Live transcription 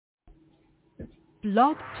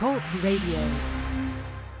Blog Talk Radio.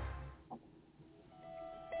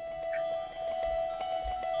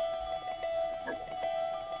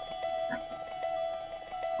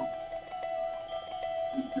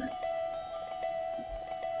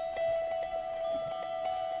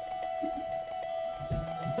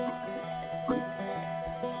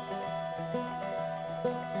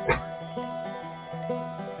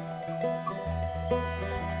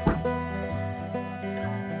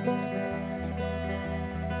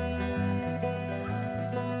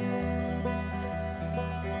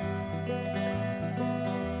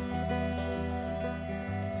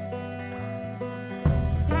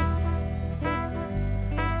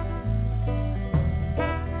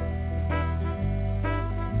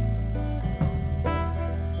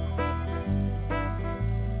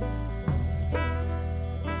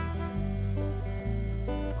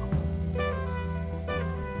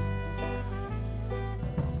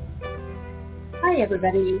 Hi,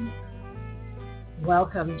 everybody.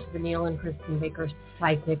 Welcome to the Neil and Kristin Baker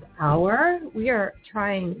Psychic Hour. We are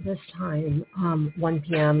trying this time 1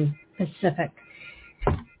 p.m. Pacific,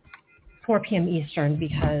 4 p.m. Eastern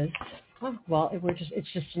because, it's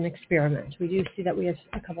just an experiment. We do see that we have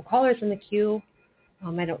a couple callers in the queue.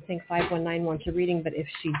 I don't think 519 wants a reading, but if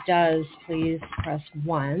she does, please press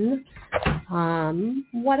 1.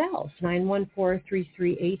 What else?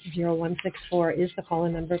 914-338-0164 is the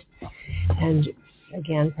call-in number. And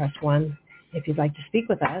again, press 1 if you'd like to speak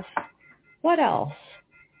with us. What else?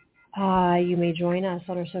 You may join us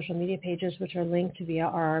on our social media pages, which are linked via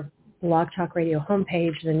our Blog Talk Radio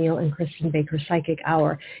homepage, the Neil and Kristin Baker Psychic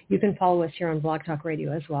Hour. You can follow us here on Blog Talk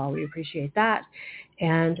Radio as well. We appreciate that.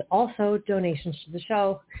 And also donations to the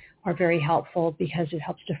show are very helpful because it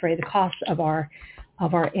helps defray the cost of our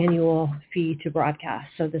annual fee to broadcast.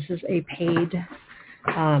 So this is a paid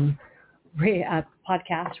podcast.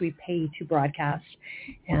 We pay to broadcast,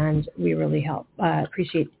 and we really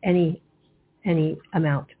appreciate any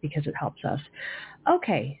amount because it helps us.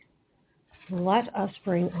 Okay. Let us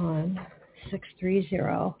bring on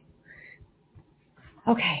 630.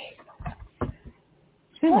 Okay.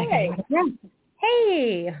 Hey.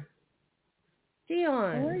 Hey.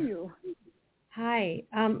 Dion. How are you? Hi.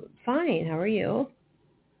 Fine. How are you?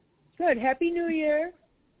 Good. Happy New Year.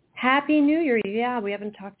 Happy New Year. Yeah, we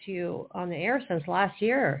haven't talked to you on the air since last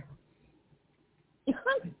year.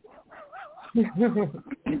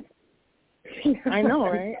 I know,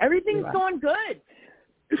 right? Everything's going good.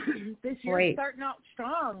 This year's Great. Starting out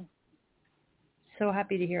strong. So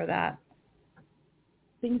happy to hear that.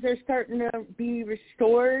 Things are starting to be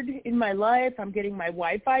restored in my life. I'm getting my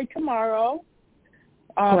Wi-Fi tomorrow.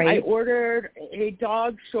 I ordered a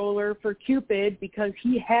dog stroller for Cupid because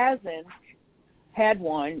he hasn't had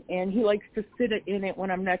one, and he likes to sit in it when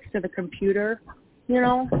I'm next to the computer, you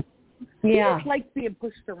know? Yeah. He just likes being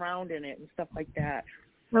pushed around in it and stuff like that.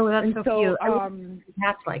 Oh, that's and so so, cute.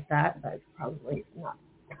 Cats like that, but probably not.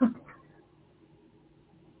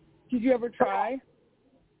 Did you ever try?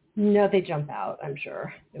 No, they jump out, I'm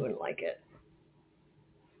sure. They wouldn't like it.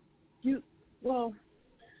 You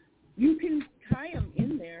can tie them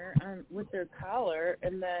in there with their collar,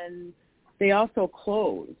 and then they also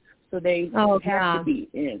close, so they have to be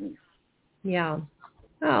in. Yeah.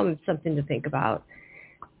 It's something to think about.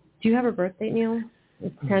 Do you have a birthday, Neil?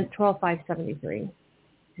 It's 12/5/73.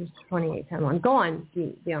 It's 28/10/1. Go on,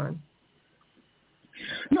 Dion.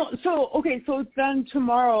 No, so then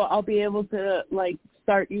tomorrow I'll be able to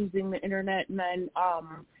start using the internet, and then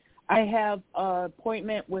I have an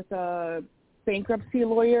appointment with a bankruptcy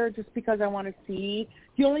lawyer just because I want to see.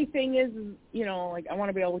 The only thing is, I want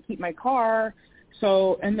to be able to keep my car,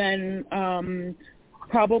 and then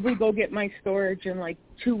probably go get my storage in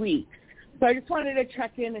 2 weeks. So I just wanted to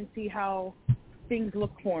check in and see how things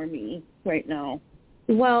look for me right now.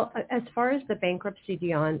 Well, as far as the bankruptcy,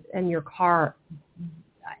 Dion, and your car,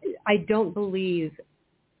 I don't believe,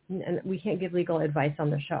 and we can't give legal advice on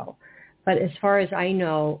the show, but as far as I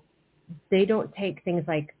know, they don't take things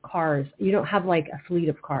like cars. You don't have a fleet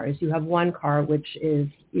of cars. You have one car, which is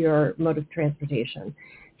your mode of transportation.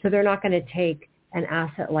 So they're not going to take an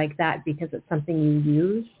asset like that because it's something you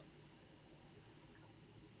use.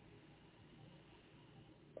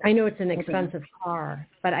 I know it's an expensive car,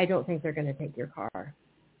 but I don't think they're going to take your car.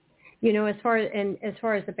 As far as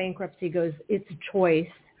the bankruptcy goes, it's a choice.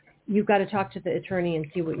 You've got to talk to the attorney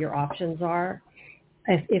and see what your options are,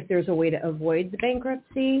 if there's a way to avoid the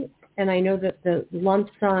bankruptcy. And I know that the lump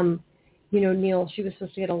sum, Neil, she was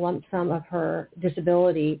supposed to get a lump sum of her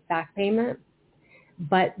disability back payment,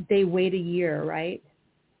 but they wait a year, right,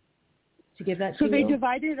 to give that to you? So they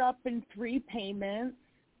divide it up in 3 payments,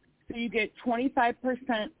 So you get 25%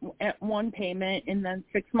 at one payment, and then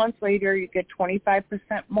 6 months later you get 25%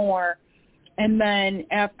 more. And then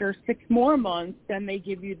after 6 more months, then they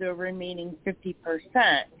give you the remaining 50%.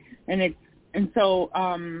 And so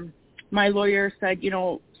my lawyer said,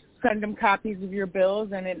 send them copies of your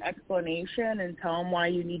bills and an explanation and tell them why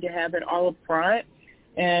you need to have it all up front.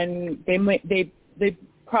 And they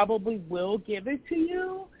probably will give it to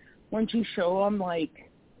you once you show them,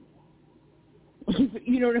 like,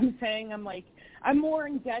 you know what I'm saying? I'm like, I'm more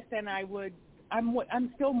in debt than I would.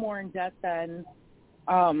 I'm still more in debt than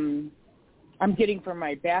I'm getting from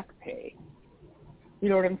my back pay. You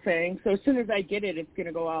know what I'm saying? So as soon as I get it, it's going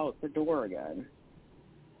to go out the door again.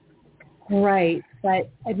 Right. But,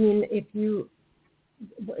 I mean,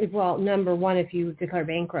 number one, if you declare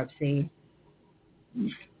bankruptcy,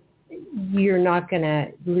 you're not going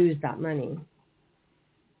to lose that money.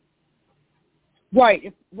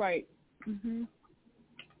 Right. Right. Mm-hmm.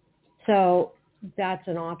 So that's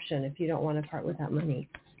an option if you don't want to part with that money.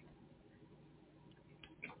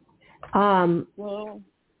 Well,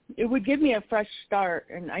 it would give me a fresh start,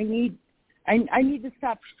 and I need to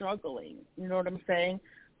stop struggling. You know what I'm saying?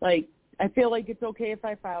 Like, I feel like it's okay if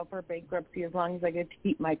I file for bankruptcy as long as I get to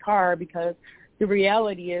keep my car, because the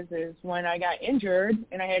reality is when I got injured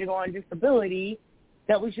and I had to go on disability,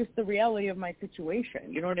 that was just the reality of my situation.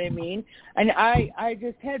 You know what I mean? And I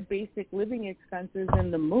just had basic living expenses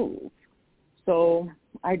in the move. So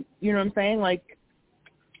you know what I'm saying? Like,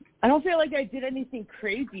 I don't feel like I did anything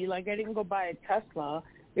crazy. Like, I didn't go buy a Tesla.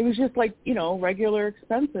 It was just like, regular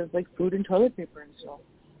expenses like food and toilet paper and stuff.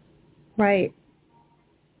 Right.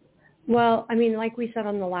 Well, I mean, like we said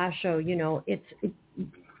on the last show,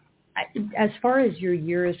 as far as your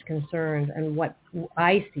year is concerned and what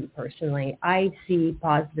I see personally, I see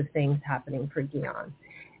positive things happening for Dion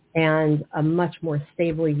and a much more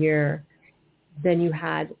stable year than you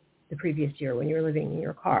had the previous year when you were living in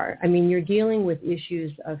your car. I mean, you're dealing with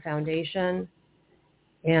issues of foundation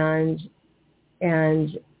and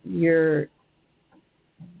your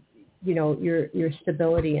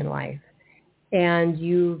stability in life, and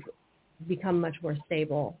you've become much more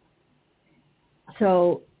stable.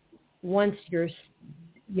 So once you're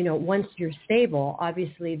stable,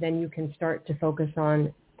 obviously, then you can start to focus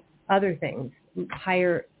on other things,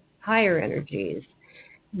 higher energies,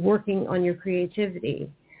 working on your creativity.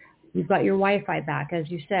 You've got your Wi-Fi back, as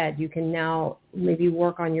you said. You can now maybe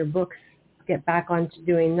work on your books, get back onto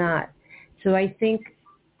doing that. So I think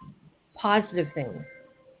positive things.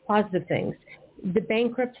 The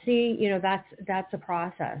bankruptcy, that's a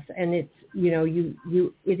process, and it's,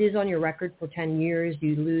 it is on your record for 10 years.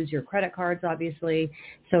 You lose your credit cards, obviously.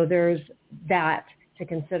 So there's that to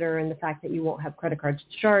consider, and the fact that you won't have credit cards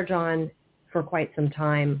to charge on for quite some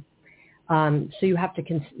time. So you have to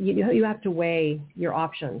you have to weigh your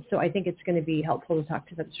options. So I think it's going to be helpful to talk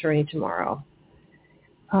to the attorney tomorrow.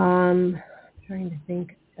 Trying to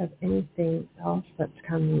think of anything else that's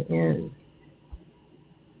coming in.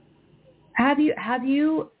 Have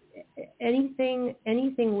you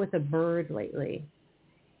anything with a bird lately?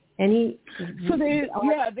 So they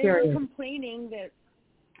were complaining that.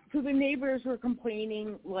 So the neighbors were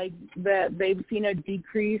complaining like that they've seen a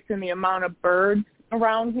decrease in the amount of birds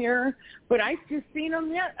around here, but I just seen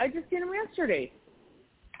them yesterday.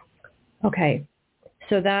 Okay,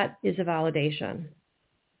 so that is a validation.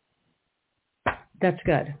 That's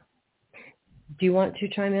good. Do you want to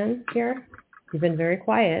chime in here? You've been very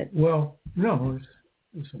quiet. Well, no,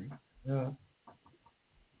 listen.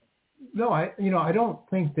 I don't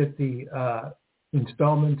think that the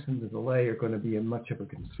installments and the delay are going to be much of a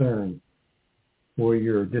concern for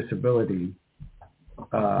your disability.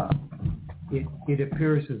 It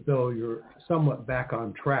appears as though you're somewhat back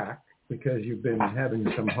on track because you've been having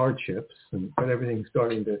some hardships, but everything's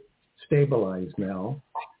starting to stabilize now.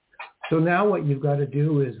 So now what you've got to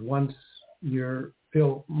do is, once you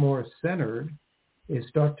feel more centered, is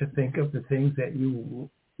start to think of the things that you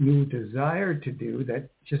desire to do that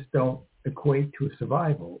just don't equate to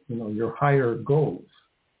survival. Your higher goals,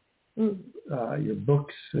 your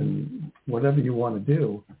books and whatever you want to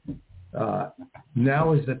do.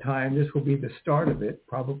 Now is the time. This will be the start of it,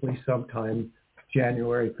 probably sometime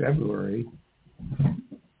January, February,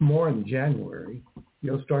 more in January.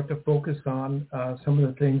 You'll start to focus on some of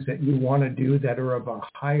the things that you want to do that are of a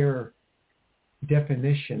higher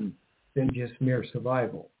definition than just mere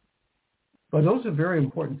survival. But those are very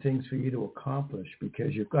important things for you to accomplish,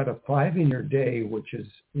 because you've got a 5 in your day, which is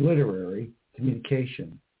literary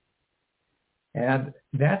communication. And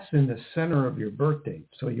that's in the center of your birth date.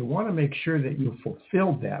 So you want to make sure that you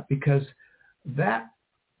fulfilled that, because that,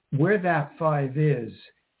 where that 5 is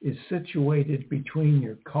is situated between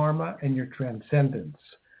your karma and your transcendence.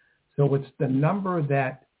 So it's the number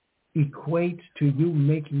that equates to you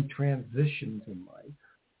making transitions in life.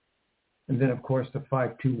 And then, of course, the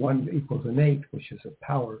 521 equals an 8, which is a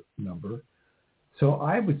power number. So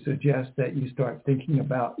I would suggest that you start thinking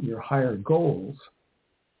about your higher goals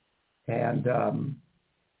and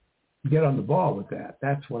get on the ball with that.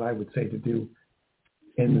 That's what I would say to do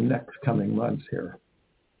in the next coming months here.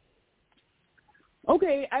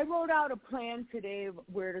 Okay, I wrote out a plan today of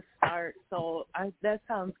where to start, so that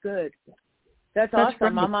sounds good. That's awesome.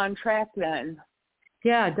 Great. I'm on track then.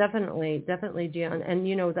 Yeah, definitely, Gian. And,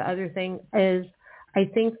 the other thing is, I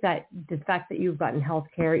think that the fact that you've gotten health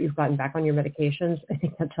care, you've gotten back on your medications, I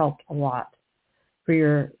think that's helped a lot for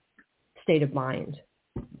your state of mind.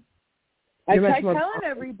 I tried telling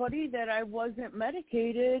everybody that I wasn't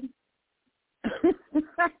medicated. I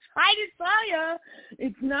tried to tell you,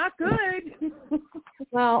 it's not good.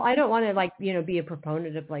 Well, I don't want to be a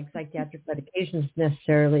proponent of psychiatric medications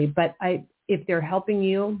necessarily, but if they're helping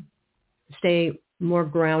you stay more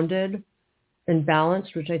grounded and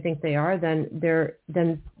balanced, which I think they are, then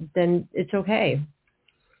it's okay.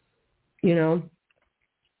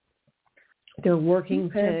 They're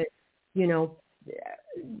working to,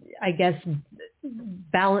 I guess,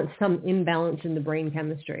 balance some imbalance in the brain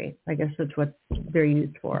chemistry. I guess that's what they're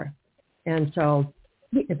used for. And so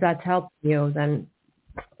if that's helping you, then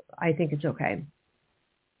I think it's okay.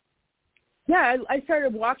 Yeah, I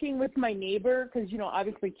started walking with my neighbor because,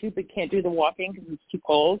 obviously Cupid can't do the walking because it's too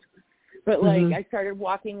cold. But, I started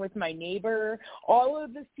walking with my neighbor. All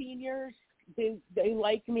of the seniors, they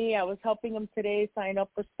like me. I was helping them today sign up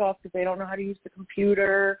for stuff because they don't know how to use the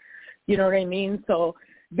computer. You know what I mean? So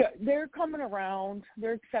they're coming around.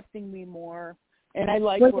 They're accepting me more. And I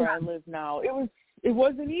like where I live now. It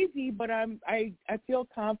wasn't easy, but I feel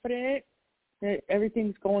confident that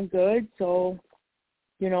everything's going good. So,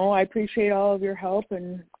 I appreciate all of your help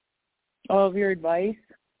and all of your advice.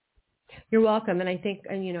 You're welcome. And I think,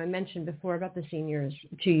 I mentioned before about the seniors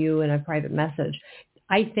to you in a private message.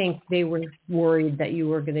 I think they were worried that you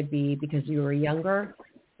were going to be, because you were younger,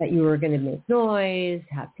 that you were going to make noise,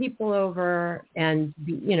 have people over, and,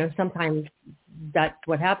 sometimes that's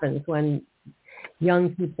what happens when young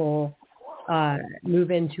people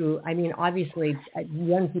move into, obviously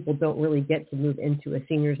young people don't really get to move into a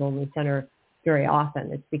seniors only center very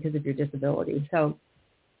often. It's because of your disability. So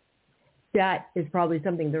that is probably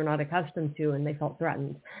something they're not accustomed to, and they felt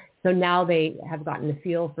threatened. So now they have gotten a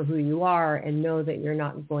feel for who you are and know that you're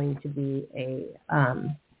not going to be a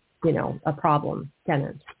problem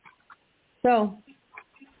tenant. So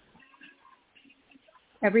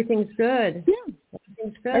everything's good. Yeah.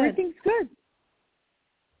 Everything's good. Everything's good.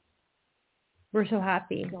 We're so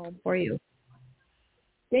happy for you.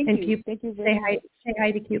 Thank you. Thank you very much. Say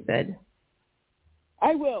hi to Cupid.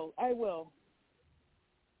 I will.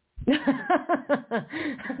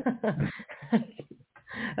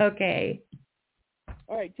 Okay.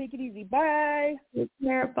 All right. Take it easy. Bye. Take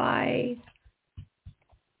care. Bye.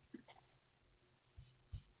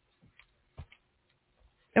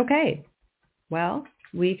 Okay. Well,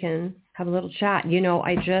 we can have a little chat.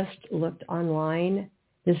 I just looked online.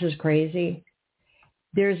 This is crazy.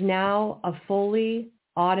 There's now a fully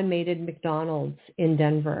automated McDonald's in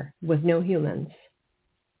Denver with no humans.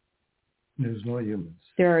 There's no humans.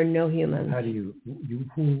 There are no humans. How do you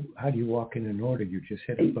walk in an order? You just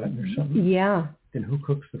hit a button or something? Yeah. Then who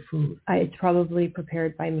cooks the food? It's probably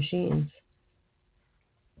prepared by machines.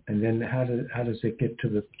 And then how does it get to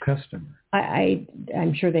the customer?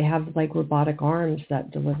 I'm sure they have robotic arms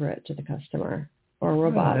that deliver it to the customer, or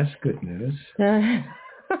robots. Oh, that's good news.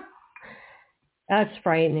 That's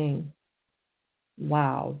frightening.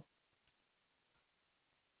 Wow.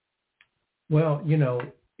 Well,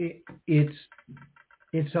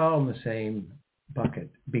 it's all in the same bucket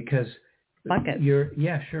because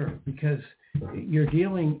because you're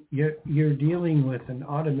dealing with an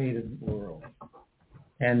automated world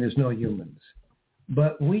and there's no humans.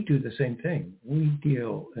 But we do the same thing. We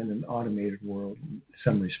deal in an automated world in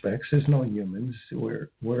some respects. There's no humans. We're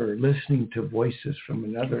listening to voices from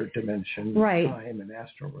another dimension, right. Time and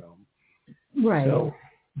astral realm. Right. So,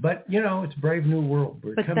 but it's a brave new world.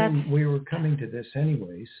 We were coming to this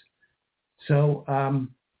anyways. So,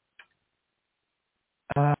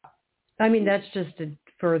 that's just a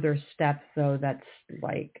further step, though. That's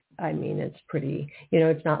it's pretty.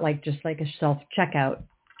 It's not just a self-checkout.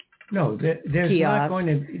 No, there's kiosk. Not going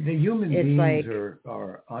to. The human beings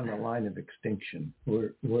are on the line of extinction.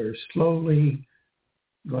 We're slowly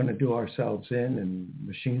going to do ourselves in, and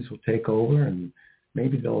machines will take over, and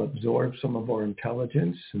maybe they'll absorb some of our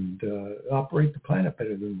intelligence and operate the planet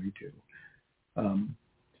better than we do.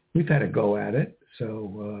 We've had a go at it,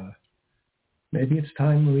 so maybe it's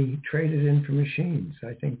time we trade it in for machines.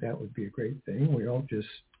 I think that would be a great thing. We all just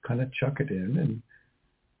kind of chuck it in, and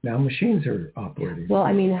now machines are operating. Well,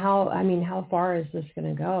 how far is this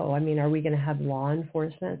going to go? I mean, are we going to have law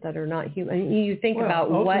enforcement that are not human? I mean, you think about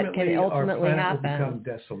what can ultimately our planet happen. will become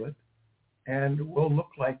desolate, and we'll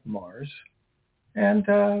look like Mars, and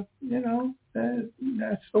that's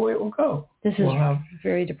the way it will go. This is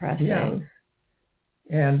very depressing. Yeah.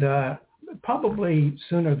 And probably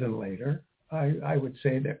sooner than later, I would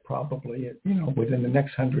say that probably within the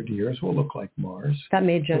next 100 years we'll look like Mars. That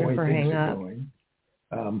made Jennifer hang up.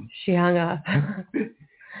 She hung up.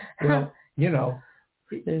 Well,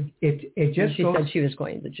 it just she goes, said she was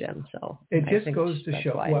going to the gym, so it just goes to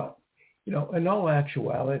show. Why. Well, in all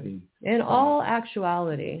actuality.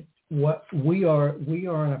 What we are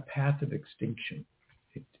on a path of extinction.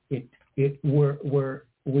 We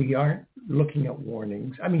aren't looking at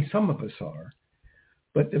warnings. I mean, some of us are,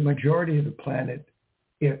 but the majority of the planet,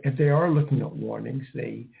 if they are looking at warnings,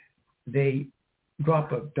 they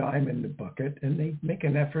drop a dime in the bucket and they make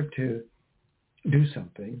an effort to do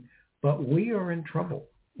something. But we are in trouble.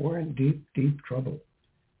 We're in deep, deep trouble,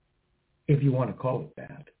 if you want to call it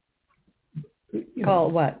that. Call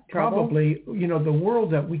it what? Trouble? Probably, the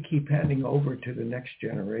world that we keep handing over to the next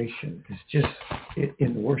generation is just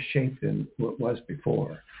in worse shape than what was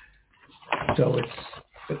before. So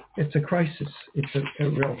it's a crisis. It's a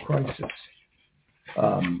real crisis.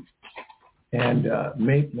 And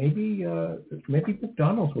maybe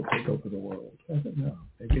McDonald's will take over the world. I don't know.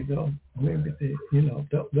 Maybe they'll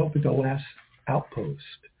be the last outpost.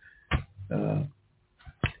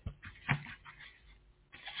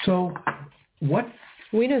 So what?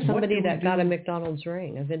 We know somebody that got a McDonald's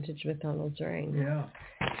ring, a vintage McDonald's ring. Yeah.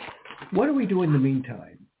 What do we do in the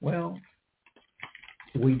meantime? Well,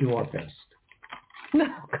 we do our best. No,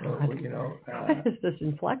 God. What is this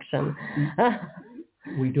inflection?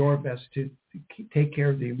 We do our best to take care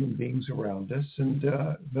of the human beings around us, and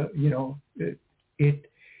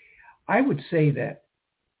I would say that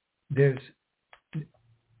there's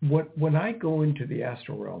when I go into the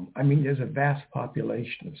astral realm, I mean, there's a vast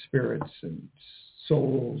population of spirits and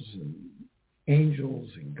souls and angels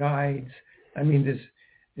and guides. I mean,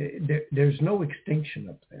 there's no extinction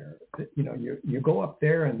up there. You go up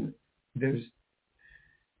there and there's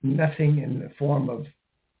nothing in the form of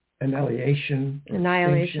annihilation.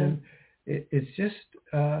 It's just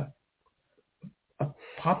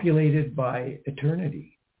populated by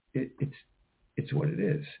eternity. It's what it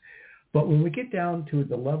is. But when we get down to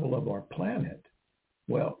the level of our planet,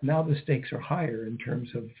 well, now the stakes are higher in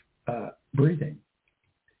terms of breathing.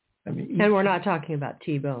 I mean, and we're not talking about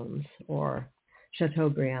T-bones or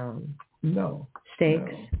Chateaubriand. No.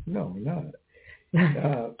 Steaks? No, not.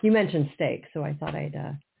 You mentioned steak, so I thought I'd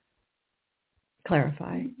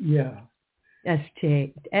clarify. Yeah.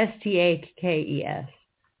 S-T-A-K-E-S.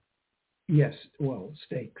 Yes, well,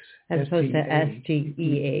 steaks. As opposed to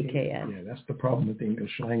S-T-E-A-K-S. Yeah, that's the problem with the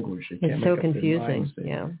English language. It's so confusing.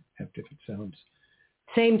 Yeah. Have different sounds.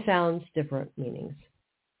 Same sounds, different meanings.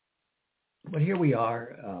 But here we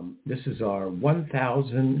are. This is our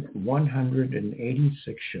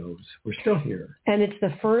 1,186 shows. We're still here. And it's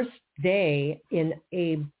the first day in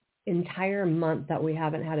a entire month that we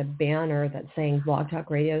haven't had a banner that's saying Blog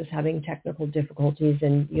Talk Radio is having technical difficulties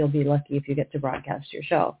and you'll be lucky if you get to broadcast your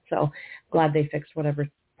show. So glad they fixed whatever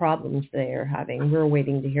problems they are having. We're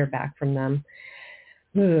waiting to hear back from them.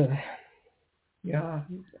 Yeah.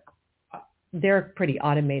 They're pretty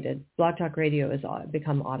automated. Blog Talk Radio has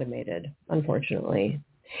become automated, unfortunately.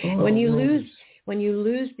 Oh, when you lose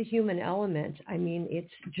the human element, I mean,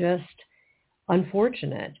 it's just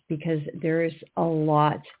unfortunate because there's a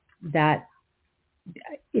lot that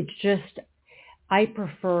it's just, I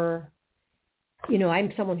prefer,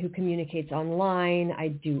 I'm someone who communicates online. I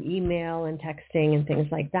do email and texting and things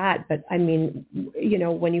like that. But I mean,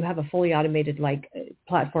 when you have a fully automated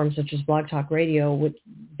platform such as Blog Talk Radio, which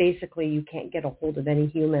basically you can't get a hold of any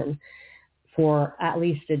human for at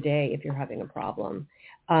least a day if you're having a problem.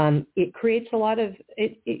 It creates a lot of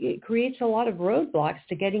roadblocks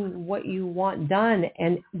to getting what you want done.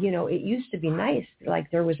 And, it used to be nice. Like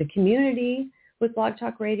there was a community with Blog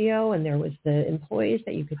Talk Radio and there was the employees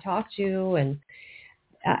that you could talk to. And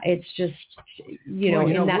it's just, in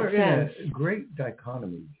that we're sense. In a great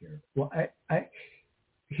dichotomy here. Well,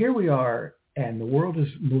 here we are and the world is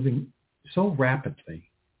moving so rapidly.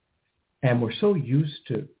 And we're so used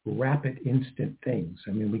to rapid, instant things.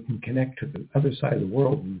 I mean, we can connect to the other side of the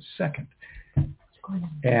world in a second.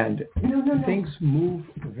 And things move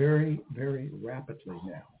very, very rapidly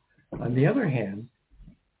now. On the other hand,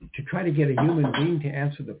 to try to get a human being to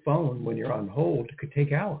answer the phone when you're on hold could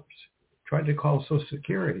take hours. Try to call Social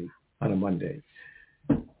Security on a Monday,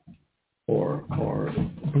 or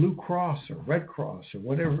Blue Cross or Red Cross or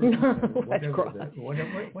whatever. What's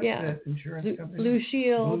that insurance company? Blue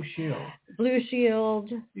Shield. Blue Shield.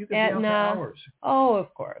 You could Aetna. be out for hours. Oh,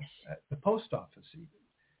 of course. At the post office even.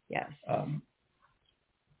 Yes.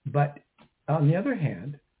 But on the other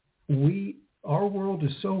hand, our world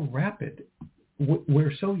is so rapid.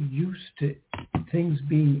 We're so used to things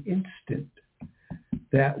being instant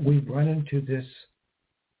that we've run into this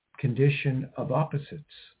condition of opposites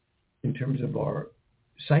in terms of our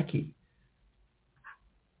psyche.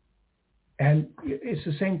 And it's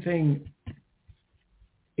the same thing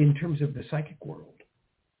in terms of the psychic world.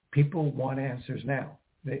 People want answers now.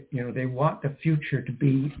 They want the future to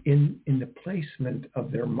be in the placement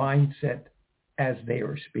of their mindset as they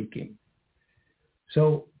are speaking.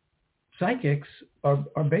 So psychics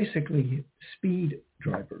are basically speed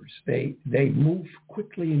drivers. They move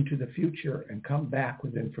quickly into the future and come back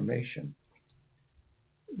with information.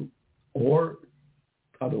 Or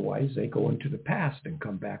otherwise, they go into the past and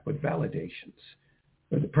come back with validations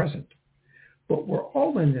for the present. But we're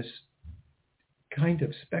all in this kind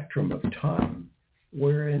of spectrum of time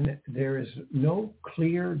wherein there is no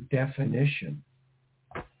clear definition,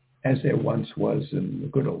 as there once was in the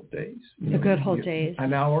good old days. Good old days.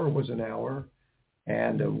 An hour was an hour,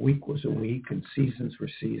 and a week was a week, and seasons were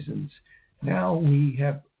seasons. Now we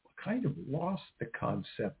have kind of lost the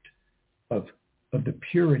concept of the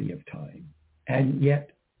purity of time, and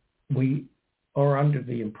yet we are under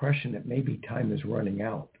the impression that maybe time is running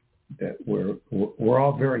out, that we're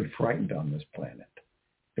all very frightened on this planet.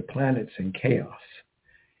 The planet's in chaos,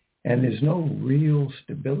 and there's no real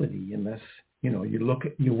stability unless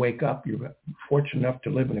you wake up. You're fortunate enough to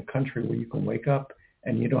live in a country where you can wake up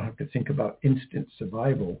and you don't have to think about instant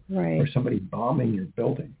survival or somebody bombing your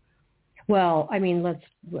building. Well, I mean,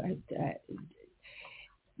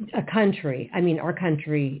 our country, I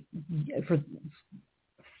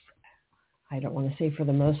don't want to say for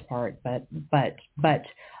the most part, but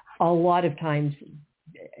a lot of times,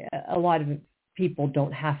 a lot of people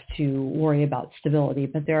don't have to worry about stability,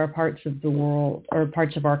 but there are parts of the world or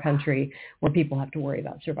parts of our country where people have to worry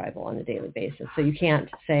about survival on a daily basis. So you can't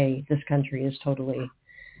say this country is totally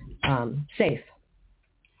safe.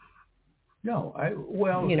 No,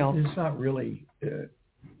 it's not really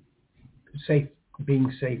safe.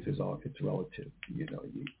 Being safe it's relative. You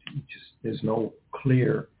just there's no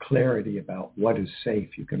clarity about what is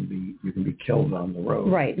safe. You can be killed on the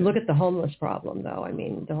road. Right. Look at the homeless problem, though. I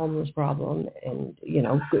mean, the homeless problem, and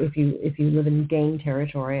if you live in gang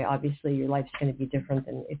territory, obviously your life's going to be different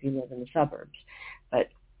than if you live in the suburbs.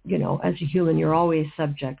 But as a human, you're always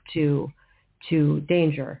subject to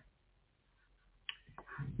danger.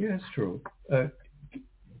 Yeah, that's true.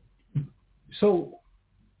 So.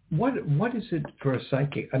 What is it for a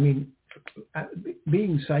psychic? I mean,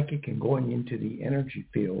 being psychic and going into the energy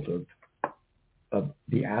field of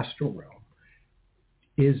the astral realm,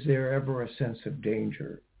 is there ever a sense of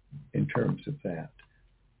danger in terms of that?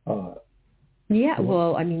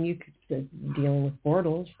 Well, I mean, you could dealing with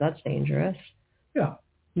portals. That's dangerous. Yeah.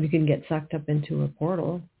 You can get sucked up into a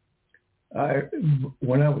portal.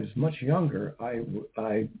 When I was much younger, I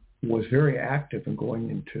was very active in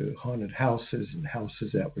going into haunted houses and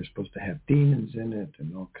houses that were supposed to have demons in it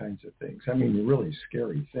and all kinds of things. I mean, really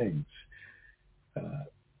scary things.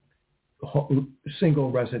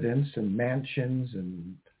 Single residence and mansions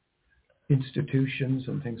and institutions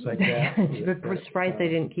and things like that. I'm surprised they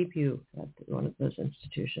didn't keep you at one of those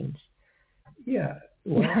institutions. Yeah.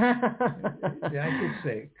 Well, I did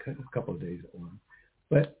say a couple of days at one.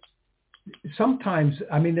 But sometimes,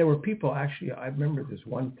 I mean, there were people, actually, I remember this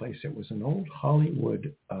one place. It was an old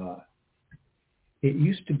Hollywood, it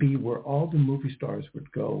used to be where all the movie stars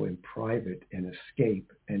would go in private and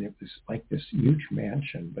escape. And it was like this huge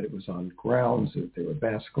mansion, but it was on grounds. There were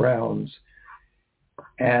vast grounds.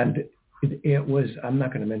 And it was, I'm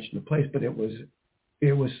not going to mention the place, but it was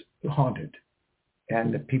haunted.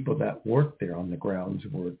 And the people that worked there on the grounds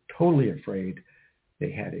were totally afraid.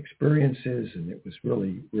 They had experiences, and it was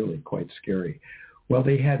really, really quite scary. Well,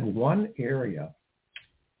 they had one area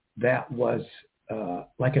that was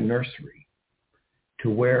like a nursery, to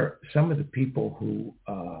where some of the people who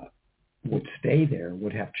would stay there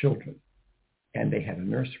would have children, and they had a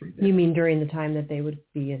nursery there. You mean during the time that they would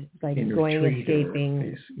be like in going retreat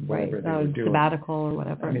escaping, right? Sabbatical or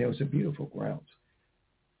whatever. I mean, it was a beautiful grounds.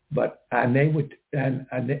 But and they would and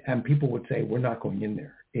people would say, we're not going in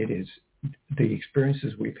there. It is the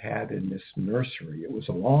experiences we've had in this nursery. It was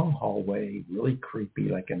a long hallway, really creepy,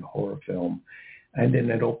 like in a horror film. And then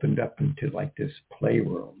it opened up into like this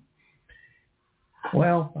playroom.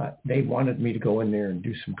 Well, they wanted me to go in there and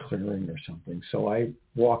do some clearing or something. So I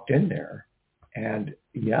walked in there, and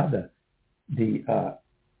yeah,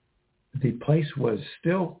 the place was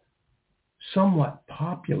still somewhat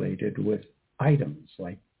populated with items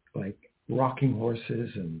like rocking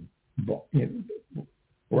horses and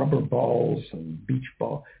rubber balls and beach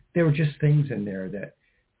ball. There were just things in there, that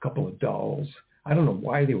a couple of dolls. I don't know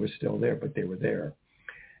why they were still there, but they were there.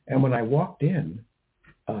 And when I walked in,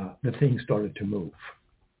 the thing started to move.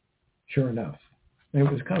 Sure enough. And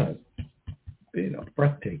it was kind of,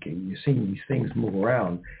 breathtaking. You're seeing these things move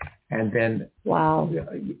around. And then wow,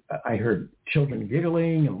 I heard children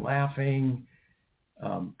giggling and laughing.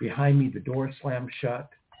 Behind me, the door slammed shut.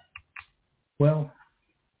 Well,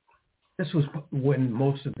 this was when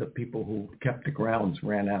most of the people who kept the grounds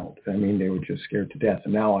ran out. I mean, they were just scared to death.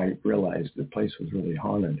 And now I realized the place was really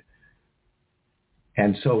haunted.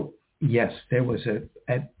 And so, yes, there was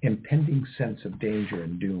an impending sense of danger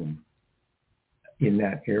and doom in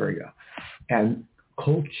that area. And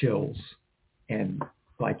cold chills and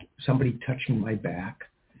like somebody touching my back.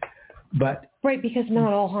 But right, because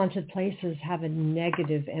not all haunted places have a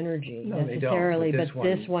negative energy necessarily, but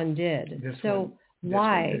this one did.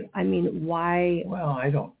 Why? I mean, why? Well,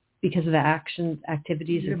 I don't. Because of the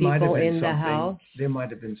activities of people in the house? There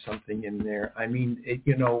might have been something in there. I mean,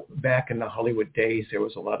 back in the Hollywood days, there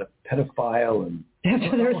was a lot of pedophile and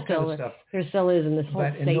all kind of stuff. There still is, in this whole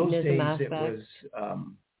but Satanism in those days, aspect. It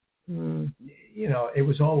was, it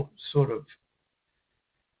was all sort of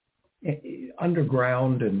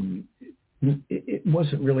underground, and it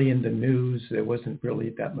wasn't really in the news. There wasn't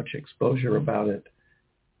really that much exposure about it.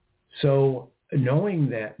 So knowing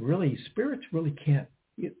that really spirits really can't,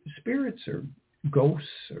 spirits or ghosts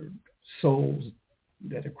or souls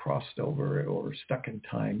that are crossed over or stuck in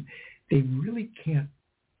time, they really can't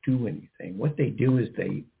do anything. What they do is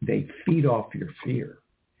they feed off your fear,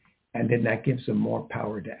 and then that gives them more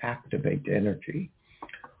power to activate the energy.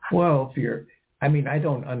 Well, I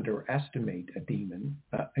don't underestimate a demon.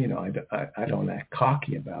 I don't act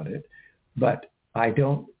cocky about it, but I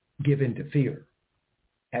don't give in to fear.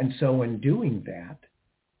 And so in doing that,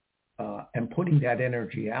 and putting that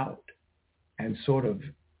energy out, and sort of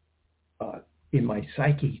in my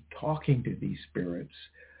psyche talking to these spirits,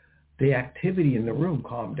 the activity in the room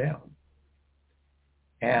calmed down.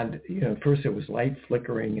 And, at first it was light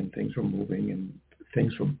flickering and things were moving and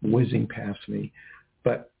things were whizzing past me.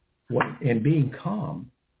 But in being calm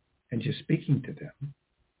and just speaking to them,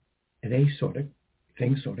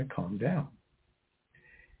 things sort of calmed down.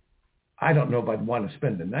 I don't know if I'd want to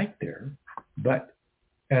spend the night there,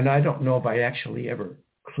 and I don't know if I actually ever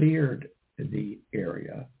cleared the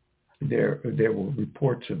area. There were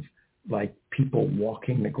reports of like people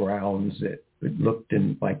walking the grounds that looked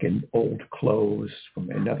in old clothes from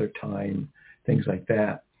another time, things like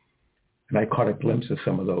that. And I caught a glimpse of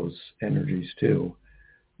some of those energies too.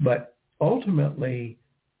 But ultimately,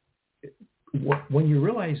 when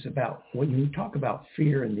you talk about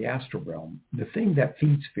fear in the astral realm, the thing that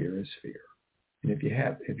feeds fear is fear. And if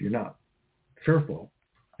you're not fearful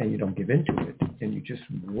and you don't give into it and you just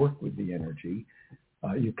work with the energy,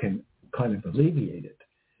 you can kind of alleviate it.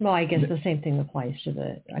 Well, I guess the same thing applies to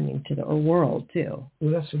the world too.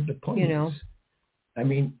 Well, that's what the point is. I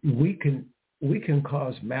mean, we can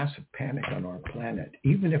cause massive panic on our planet,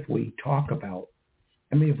 even if we talk about,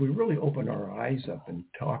 if we really open our eyes up and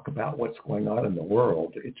talk about what's going on in the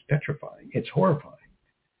world, it's petrifying. It's horrifying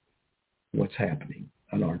what's happening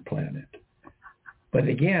on our planet. But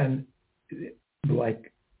again,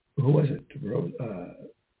 like, who was it?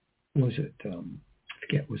 Was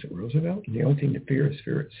it Roosevelt? The only thing to fear is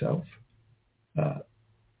fear itself.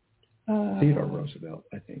 Theodore Roosevelt,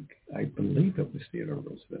 I think. I believe it was Theodore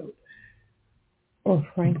Roosevelt. Or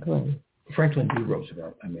Franklin. Franklin D.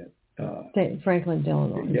 Roosevelt, I meant. Franklin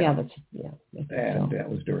Delano. And that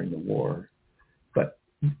was during the war. But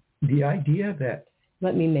the idea that...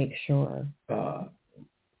 Let me make sure.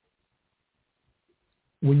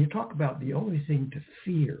 When you talk about the only thing to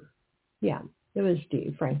fear... Yeah, it was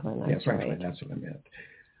D. Franklin. Franklin, right. That's what I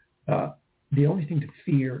meant. The only thing to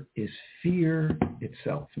fear is fear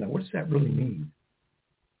itself. Now, what does that really mean?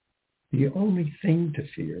 The only thing to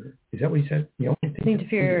fear, is that what he said? The only thing to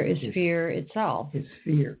fear is fear itself. It's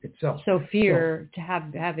fear itself. So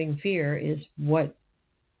having fear is what,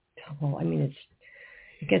 it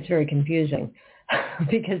gets very confusing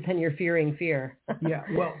because then you're fearing fear. Yeah,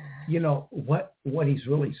 well, what he's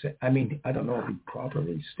really saying, I don't know if he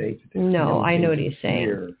properly stated it. No, I know what he's saying.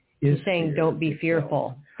 Fear is He's saying fear don't be itself.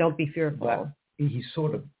 fearful. Don't be fearful. But he's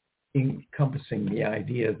sort of encompassing the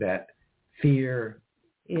idea that fear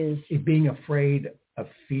is being afraid of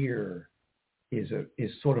fear is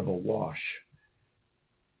sort of a wash.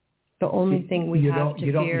 The only thing we have to fear.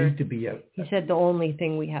 You don't need to be He said the only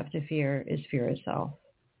thing we have to fear is fear itself.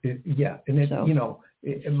 Yeah, and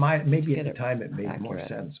it might, maybe at the time it made accurate. more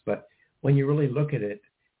sense, but when you really look at it,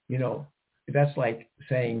 that's like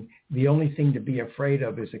saying the only thing to be afraid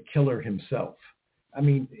of is a killer himself. I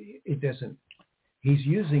mean, it doesn't. He's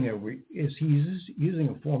using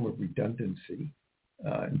a form of redundancy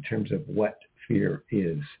in terms of what fear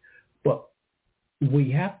is, but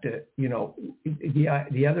we have to,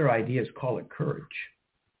 the other ideas call it courage.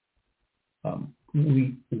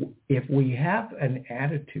 If we have an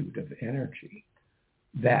attitude of energy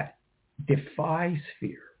that defies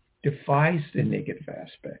fear, defies the negative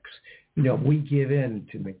aspects, we give in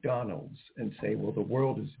to McDonald's and say, well, the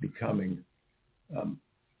world is becoming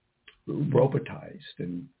robotized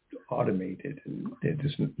and automated, and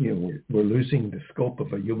we're losing the scope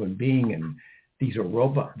of a human being, and these are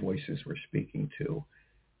robot voices we're speaking to,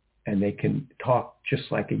 and they can talk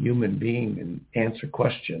just like a human being and answer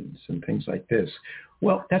questions and things like this.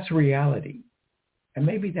 Well, that's reality. And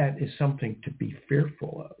maybe that is something to be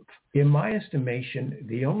fearful of. In my estimation,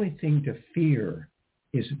 the only thing to fear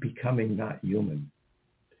is becoming not human.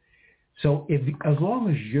 So as long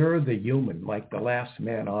as you're the human, like the last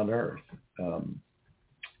man on Earth,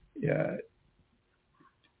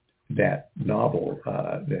 that novel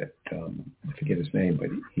that I forget his name, but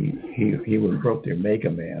he wrote the Omega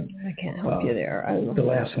Man. I can't help you there. I don't know. The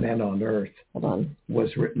Last Man on Earth. Hold on.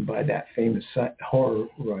 Was written by that famous horror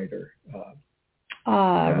writer.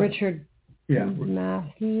 Richard. Yeah.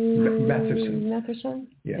 Matheson.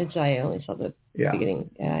 Yeah. I only saw the beginning.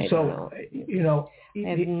 I don't know. I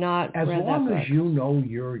have not as read long that as you know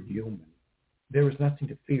you're human, there is nothing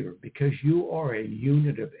to fear, because you are a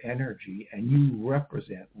unit of energy, and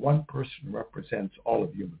one person represents all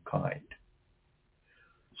of humankind.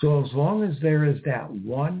 So as long as there is that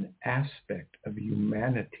one aspect of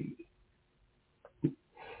humanity,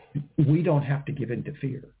 we don't have to give in to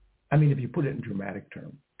fear. I mean, if you put it in dramatic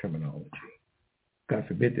terminology, God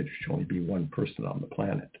forbid that there should only be one person on the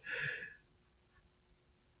planet,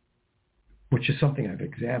 which is something I've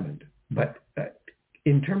examined. But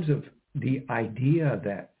in terms of the idea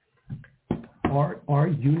that our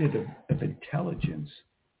unit of intelligence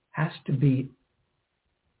has to be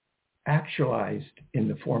actualized in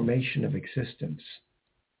the formation of existence,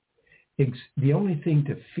 the only thing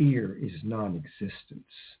to fear is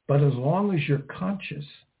non-existence. But as long as you're conscious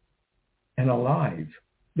and alive,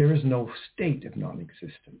 there is no state of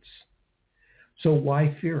non-existence. So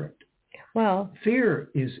why fear it? Well, fear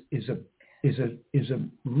is a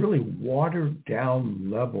really watered down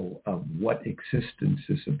level of what existence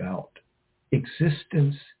is about.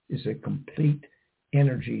 Existence is a complete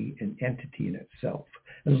energy and entity in itself.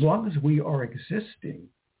 As long as we are existing,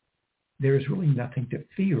 there is really nothing to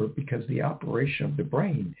fear, because the operation of the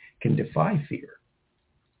brain can defy fear.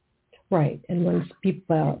 Right. And once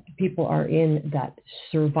people are in that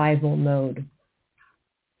survival mode,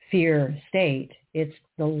 fear state, it's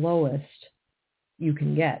the lowest you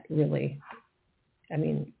can get, really. I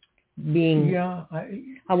mean, there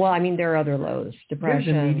are other lows.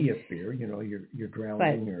 Depression. There's immediate fear. You're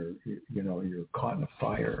drowning, or you're caught in a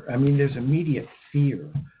fire. I mean, there's immediate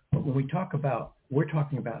fear. But when we're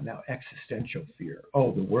talking about now existential fear.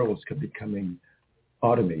 Oh, the world is becoming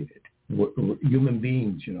automated. Human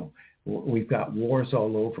beings, we've got wars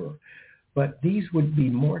all over. But these would be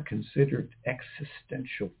more considered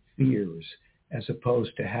existential fears, as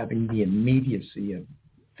opposed to having the immediacy of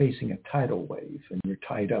facing a tidal wave and you're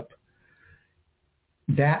tied up.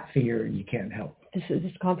 That fear you can't help.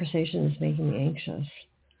 This conversation is making me anxious.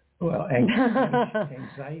 Well,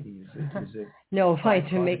 anxiety is a no,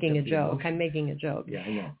 I'm making a joke. I'm making a joke. Yeah, I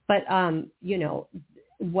know. But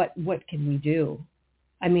what can we do?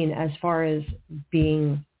 I mean, as far as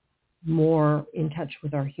being more in touch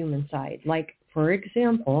with our human side, like, for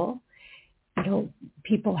example,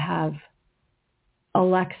 people have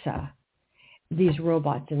Alexa, these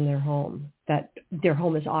robots in their home, that their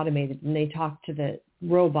home is automated, and they talk to the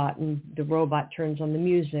robot, and the robot turns on the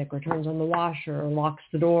music or turns on the washer or locks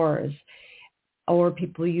the doors. Or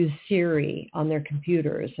people use Siri on their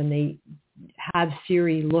computers, and they have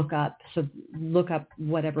Siri look up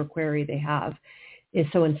whatever query they have.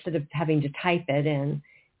 So instead of having to type it in,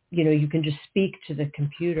 you can just speak to the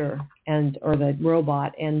computer or the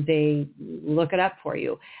robot, and they look it up for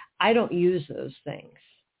you. I don't use those things.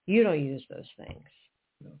 You don't use those things.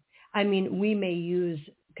 No. I mean, we may use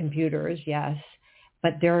computers, yes,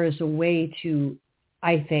 but there is a way to,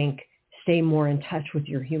 I think, stay more in touch with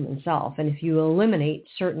your human self. And if you eliminate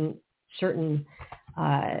certain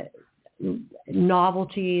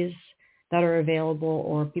novelties that are available,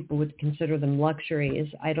 or people would consider them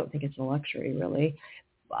luxuries, I don't think it's a luxury really.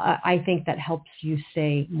 I think that helps you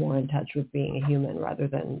stay more in touch with being a human rather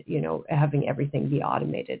than, having everything be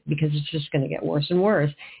automated, because it's just going to get worse and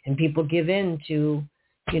worse. And people give in to,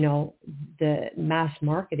 the mass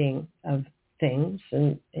marketing of things.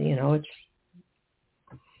 And, it's,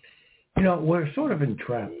 we're sort of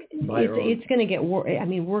entrapped by it's going to get worse. I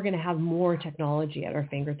mean, we're going to have more technology at our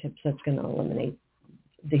fingertips that's going to eliminate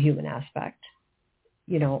the human aspect,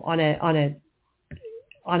 on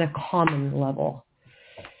a common level.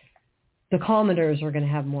 The commoners are going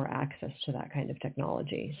to have more access to that kind of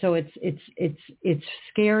technology. So it's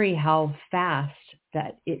scary how fast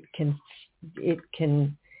that it can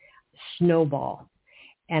snowball.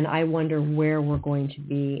 And I wonder where we're going to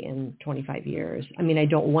be in 25 years. I mean, I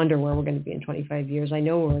don't wonder where we're going to be in 25 years. I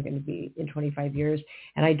know where we're going to be in 25 years.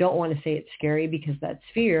 And I don't want to say it's scary because that's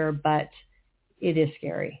fear, but it is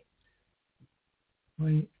scary.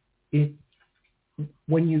 When you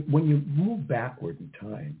move backward in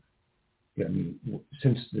time, I mean,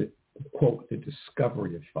 since the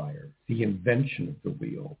discovery of fire, the invention of the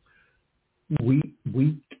wheel, we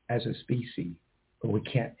as a species, we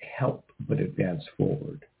can't help but advance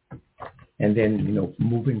forward. And then,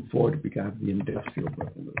 moving forward, we got the Industrial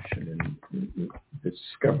Revolution and the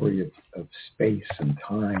discovery of space and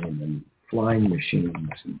time and flying machines.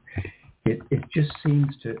 And it just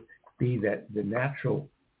seems to be that the natural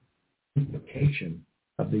implication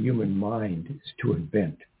of the human mind is to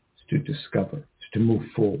invent, is to discover, is to move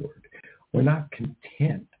forward. We're not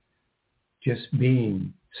content just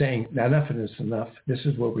saying, now enough is enough, this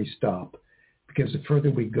is where we stop. Because the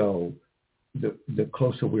further we go, the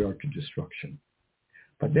closer we are to destruction.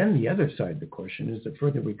 But then the other side of the question is, the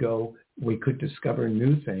further we go, we could discover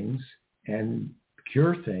new things and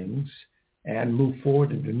cure things and move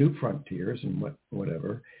forward into new frontiers and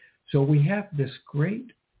whatever. So we have this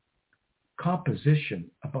great composition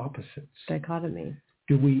of opposites. Dichotomy.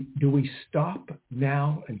 Do we stop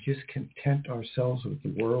now and just content ourselves with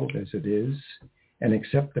the world as it is and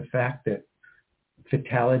accept the fact that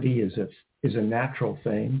fatality is a natural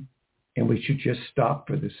thing and we should just stop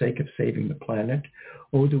for the sake of saving the planet?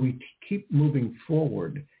 Or do we keep moving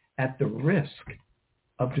forward at the risk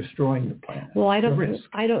of destroying the planet? Well, I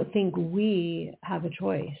don't think we have a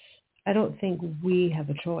choice. I don't think we have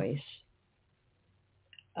a choice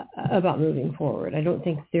about moving forward. I don't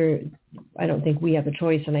think we have a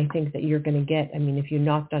choice. And I think that you're going to get, if you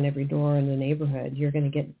knocked on every door in the neighborhood, you're going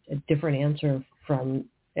to get a different answer from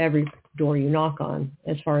every door you knock on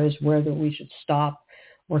as far as whether we should stop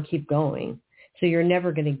or keep going. So you're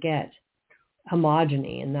never going to get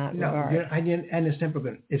homogeny in that regard. Yeah, and it's never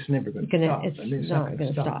going to stop. It's not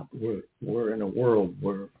going to stop. We're in a world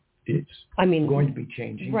where it's going to be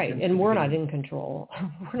changing. Right, and we're not in control.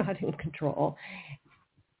 We're not in control.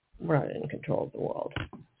 We're not in control of the world.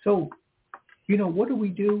 So, what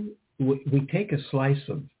do? We take a slice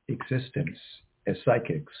of existence as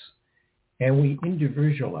psychics, and we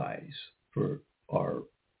individualize for our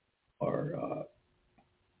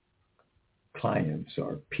clients,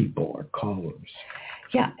 our people, our callers.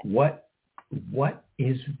 Yeah. What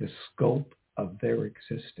is the scope of their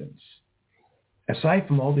existence? Aside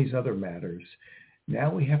from all these other matters,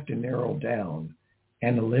 now we have to narrow down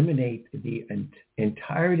and eliminate the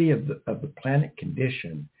entirety of the planet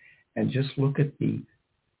condition and just look at the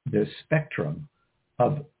spectrum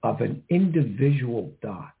of an individual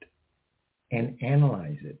dot and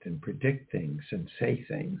analyze it and predict things and say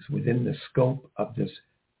things within the scope of this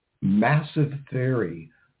massive theory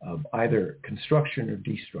of either construction or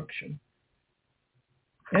destruction.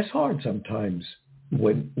 It's hard sometimes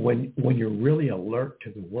when you're really alert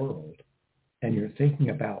to the world and you're thinking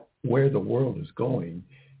about where the world is going,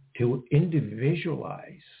 to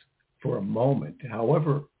individualize for a moment,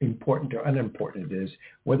 however important or unimportant it is,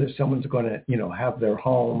 whether someone's going to, have their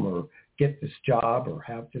home or get this job or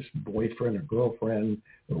have this boyfriend or girlfriend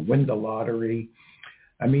or win the lottery.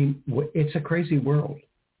 It's a crazy world.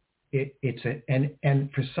 And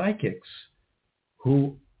for psychics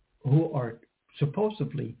who are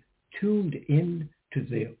supposedly tuned in to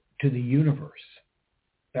the universe,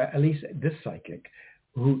 at least this psychic,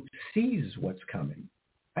 who sees what's coming.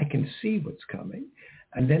 I can see what's coming.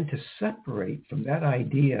 And then to separate from that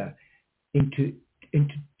idea into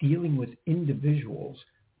dealing with individuals.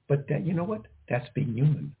 But that, you know what? That's being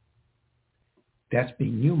human. That's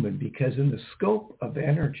being human, because in the scope of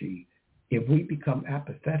energy, if we become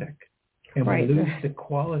apathetic and Right. lose the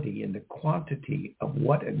quality and the quantity of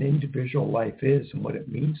what an individual life is and what it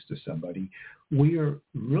means to somebody, we are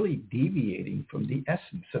really deviating from the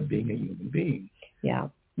essence of being a human being. Yeah.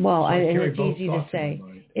 Well, So and carry it's both easy to thoughts in say. my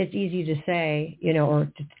mind. It's easy to say, or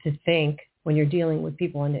to think when you're dealing with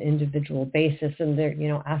people on an individual basis, and they're,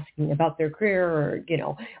 asking about their career or,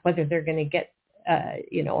 whether they're going to get, a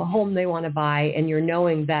home they want to buy, and you're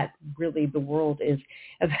knowing that really the world is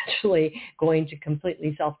eventually going to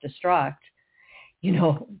completely self-destruct.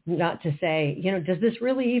 Not to say, does this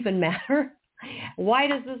really even matter? Why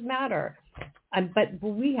does this matter? But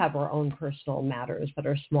we have our own personal matters that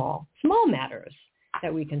are small matters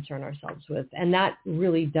that we concern ourselves with. And that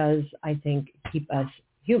really does, I think, keep us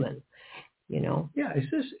human, Yeah,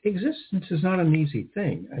 existence is not an easy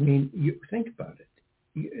thing. I mean, you think about it.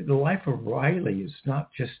 The life of Riley is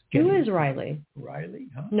not just getting... Who is Riley? Riley,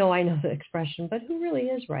 huh? No, I know the expression, but who really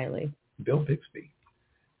is Riley? Bill Bixby.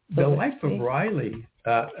 Bill The life Bixby? of Riley,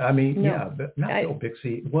 but not Bill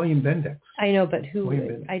Bixby, William Bendix. I know, but who?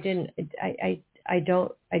 William I don't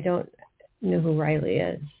know who Riley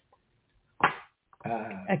is.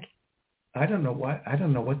 I don't know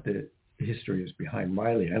what the history is behind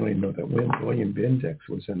Riley. I don't even know that William Bendix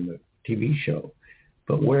was in the TV show,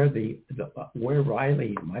 but where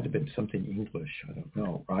Riley, it might have been something English. I don't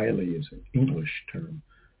know. Riley is an English term.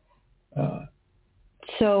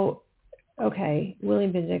 Okay,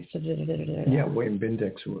 William Bendix. Yeah, William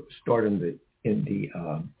Bendix starred in the.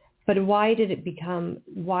 But why did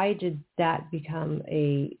that become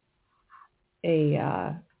a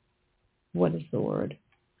what is the word?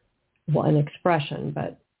 Well, an expression,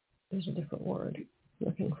 but there's a different word I'm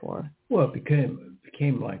looking for. Well, it became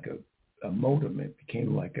like a modem. It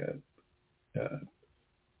became like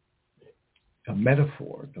a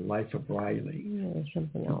metaphor, the life of Riley. Yeah,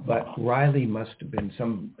 something else. But Riley must have been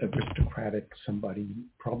some aristocratic, somebody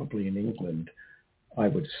probably in England, I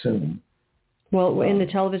would assume. Well, in the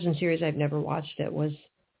television series, I've never watched it, was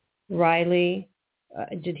Riley,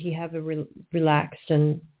 did he have a relaxed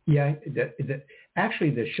and... Yeah, actually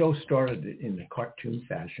the show started in the cartoon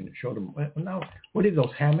fashion. It showed him, what are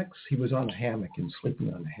those hammocks? He was on a hammock and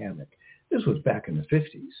sleeping on a hammock. This was back in the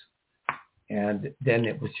 50s. And then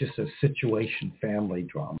it was just a situation family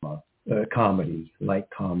drama, comedy, light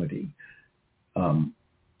comedy. And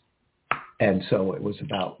so it was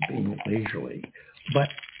about being leisurely. But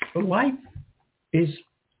life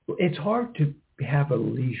it's hard to have a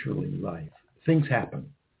leisurely life. Things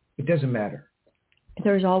happen. It doesn't matter.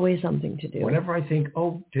 There's always something to do. Whenever I think,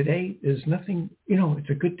 today there's nothing, it's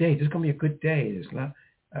a good day. This is going to be a good day. There's not,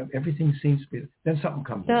 everything seems to be, then something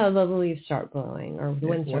comes No, the leaves start blowing or the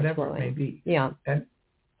wind starts blowing. Whatever it may be. Yeah. And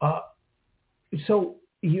so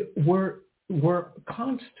we're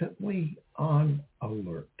constantly on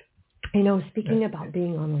alert. Speaking about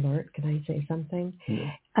being on alert, can I say something?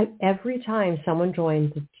 Yeah. Every time someone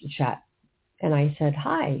joined the chat and I said,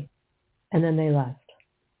 hi, and then they left.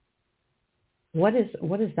 What is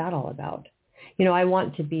that all about? I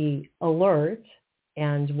want to be alert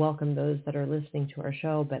and welcome those that are listening to our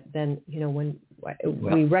show, but then, when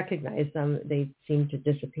we recognize them, they seem to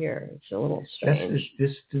disappear. It's a little strange. That's the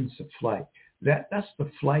distance of flight. That's the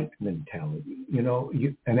flight mentality.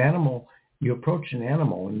 An animal, you approach an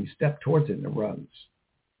animal and you step towards it and it runs.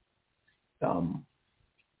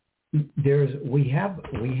 We have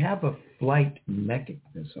a flight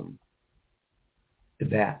mechanism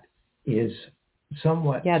that is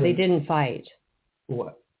somewhat. Yeah, they didn't fight.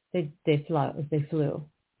 What? They flew.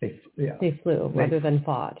 They flew rather than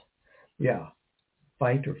fought. Yeah,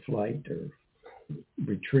 fight or flight or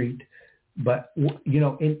retreat. But we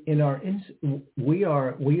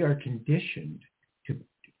are conditioned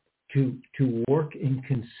to work in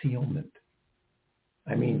concealment.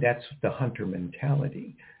 I mean, that's the hunter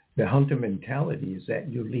mentality. The hunter mentality is that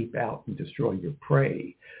you leap out and destroy your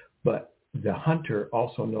prey, but the hunter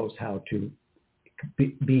also knows how to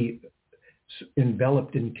be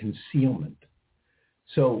enveloped in concealment.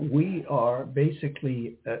 So we are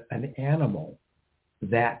basically an animal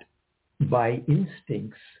that by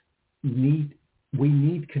instincts we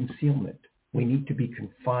need concealment. We need to be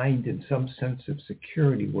confined in some sense of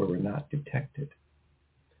security where we're not detected,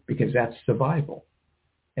 because that's survival.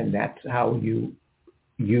 And that's how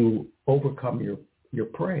you overcome your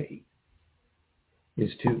prey,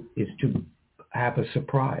 is to have a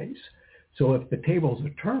surprise. So if the tables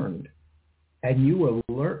are turned and you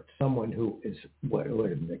alert someone who is what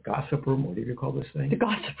in the gossip room, what do you call this thing? The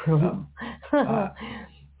gossip room.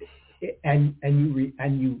 And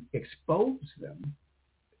you expose them,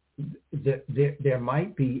 there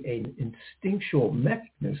might be an instinctual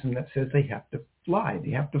mechanism that says they have to fly,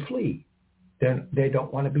 they have to flee. They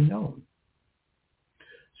don't want to be known.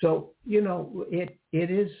 So, it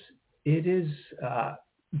is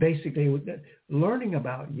basically learning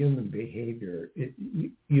about human behavior.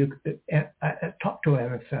 You talk to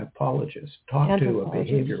an anthropologist, talk to a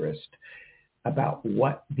behaviorist about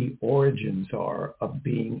what the origins are of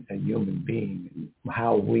being a human being, and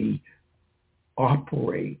how we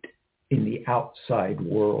operate in the outside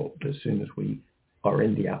world as soon as we are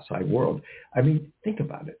in the outside world. I mean, think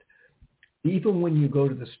about it. Even when you go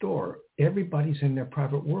to the store, everybody's in their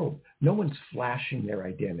private world. No one's flashing their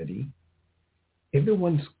identity.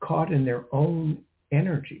 Everyone's caught in their own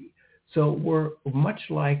energy. So we're much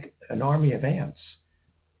like an army of ants.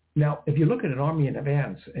 Now, if you look at an army of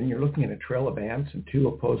ants and you're looking at a trail of ants and two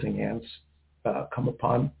opposing ants come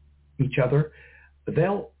upon each other,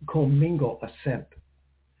 they'll commingle a scent.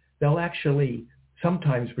 They'll actually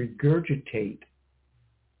sometimes regurgitate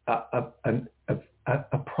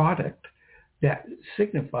a product that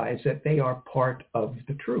signifies that they are part of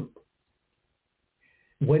the troop.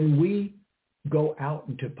 When we go out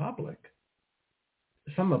into public,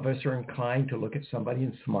 some of us are inclined to look at somebody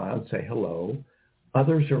and smile and say hello.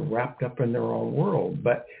 Others are wrapped up in their own world.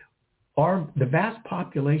 But the vast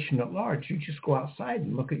population at large, you just go outside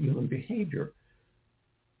and look at human behavior.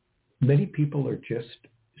 Many people are just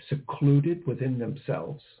secluded within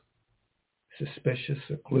themselves, suspicious,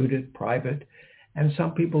 secluded, private, and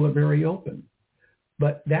some people are very open.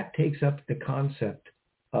 But that takes up the concept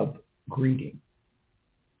of greeting.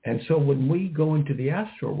 And so when we go into the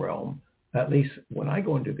astral realm, at least when I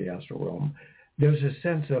go into the astral realm, there's a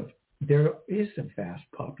sense of there is a vast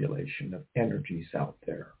population of energies out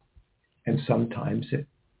there. And sometimes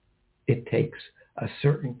it takes a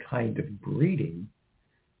certain kind of greeting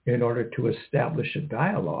in order to establish a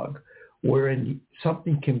dialogue wherein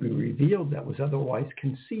something can be revealed that was otherwise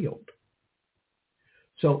concealed.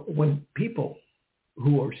 So when people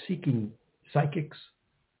who are seeking psychics,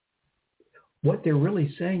 what they're really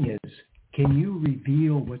saying is, can you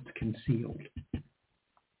reveal what's concealed?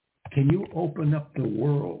 Can you open up the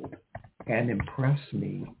world and impress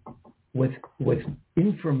me with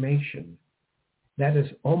information that is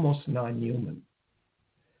almost non-human?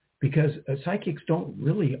 Because psychics don't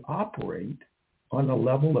really operate on a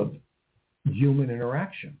level of human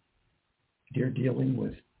interaction. They're dealing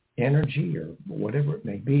with energy or whatever it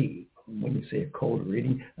may be. When you say a cold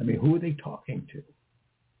reading, I mean, who are they talking to?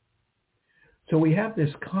 So we have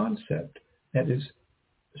this concept that is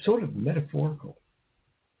sort of metaphorical.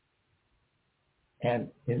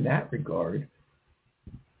 And in that regard,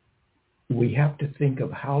 we have to think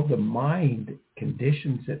of how the mind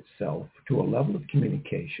conditions itself to a level of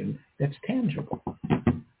communication that's tangible,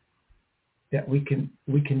 that we can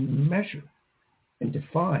measure and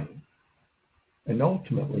define and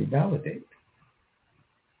ultimately validate.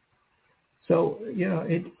 So,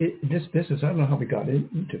 this business, I don't know how we got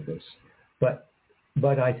into this, but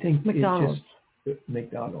I think McDonald's.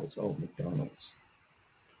 McDonald's. Well,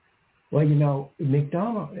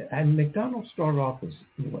 McDonald's started off as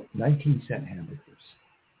 19-cent hamburgers,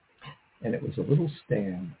 and it was a little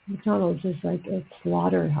stand. McDonald's is like a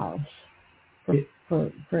slaughterhouse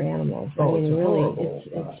for animals. Oh, I mean, it's really, horrible.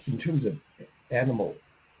 it's in terms of animal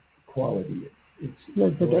quality, it's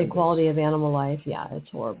the quality of animal life. Yeah, it's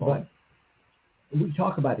horrible. But we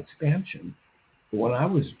talk about expansion. When I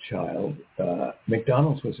was a child,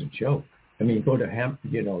 McDonald's was a joke. I mean, go to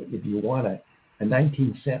if you want a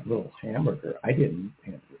 19-cent little hamburger, I didn't.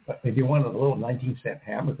 But if you want a little 19-cent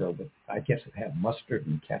hamburger, with I guess it had mustard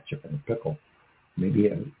and ketchup and a pickle, maybe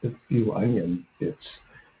a few onion bits,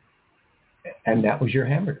 and that was your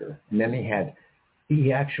hamburger. And then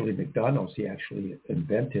McDonald's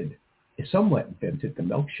invented the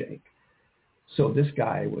milkshake. So this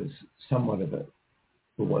guy was somewhat of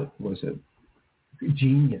was a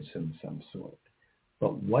genius in some sort.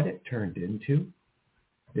 But what it turned into,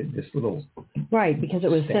 this little right, because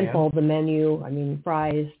it was stand. simple, the menu, I mean,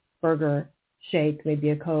 fries, burger, shake,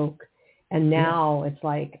 maybe a Coke, and now it's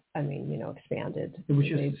like, I mean, expanded. It was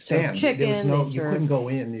just a stand. Chicken, you couldn't go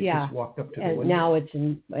in. You just walked up to the window. And now it's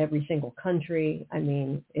in every single country. I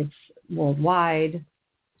mean, it's worldwide.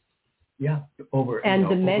 Yeah,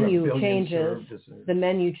 the menu changes. Or... The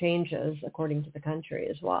menu changes according to the country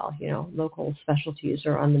as well. Local specialties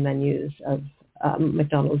are on the menus of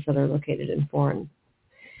McDonald's that are located in foreign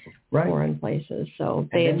places. So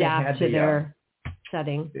they adapt to their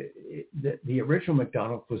setting. The original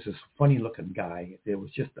McDonald's was this funny-looking guy. It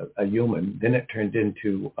was just a human. Then it turned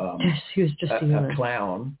into he was just a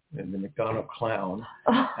clown, and the McDonald clown.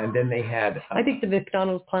 And then they had... I think the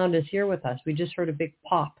McDonald's clown is here with us. We just heard a big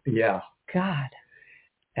pop. Yeah. God.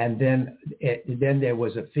 And then there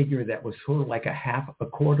was a figure that was sort of like a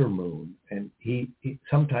quarter moon, and he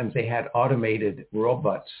sometimes they had automated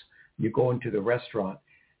robots. You go into the restaurant,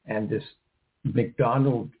 and this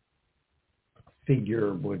McDonald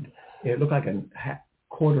figure it looked like a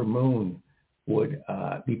quarter moon would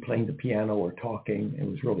be playing the piano or talking. It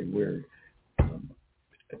was really weird.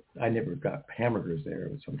 I never got hamburgers there.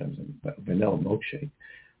 It was sometimes a vanilla milkshake.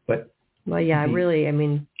 But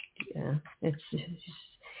it's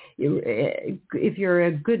if you're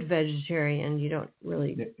a good vegetarian, you don't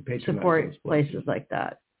really support places like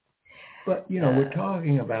that. But we're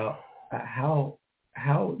talking about how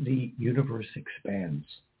the universe expands.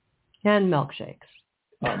 And milkshakes.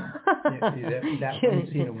 That one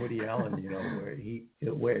scene in Woody Allen,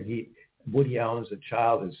 where Woody Allen as a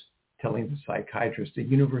child is telling the psychiatrist the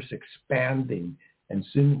universe expanding, and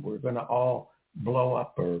soon we're going to all blow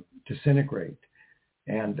up or disintegrate.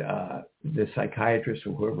 And the psychiatrist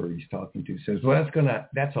or whoever he's talking to says, "Well,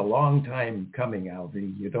 that's a long time coming,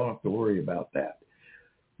 Alvy. You don't have to worry about that."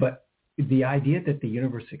 But the idea that the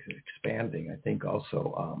universe is expanding, I think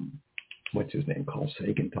also, what's his name, Carl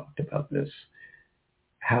Sagan talked about this,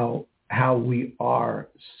 how we are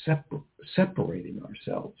separating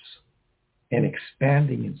ourselves and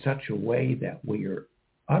expanding in such a way that we are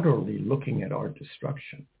utterly looking at our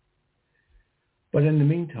destruction. But in the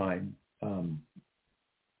meantime,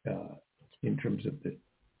 in terms of the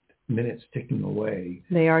minutes ticking away,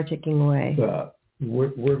 they are ticking away.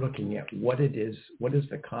 We're looking at what it is. What is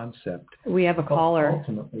the concept? We have a caller.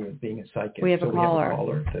 Ultimately, of being a psychic. We have a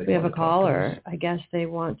caller. We have a caller. I guess the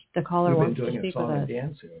caller wants to speak with us.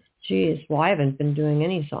 Geez, well, I haven't been doing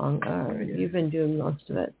any song. You've been doing most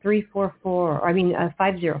of it.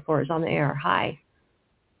 504 is on the air. Hi.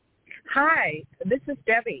 Hi, this is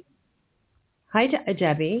Debbie. Hi,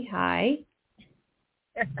 Debbie. Hi.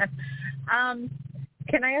 Can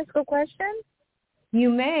I ask a question? You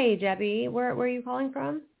may, Debbie. Where are you calling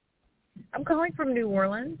from? I'm calling from New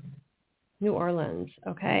Orleans. New Orleans.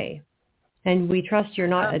 Okay. And we trust you're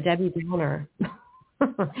not a Debbie Downer.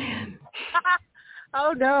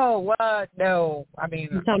 Oh, no. No. I mean,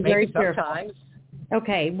 you sound very sometimes.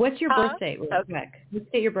 Okay. What's your birth date real quick? Let's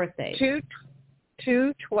get your birth date.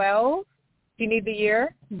 2/12. Do you need the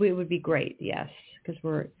year? It would be great, yes, because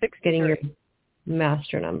we're 63. getting your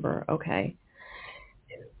master number. Okay.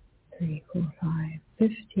 3, 4, 5,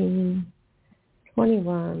 15,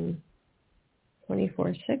 21,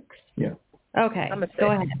 24, 6. Yeah. Okay.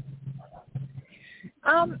 Go ahead.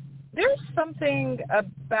 There's something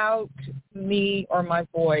about me or my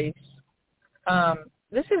voice.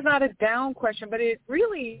 This is not a down question, but it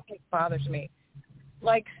really bothers me.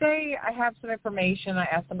 Like, say I have some information. I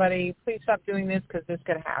ask somebody, please stop doing this because this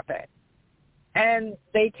could happen. And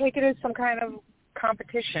they take it as some kind of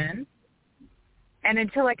competition. And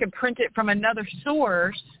until I can print it from another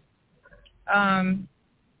source,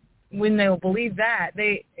 when they'll believe that,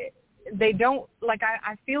 they don't, like,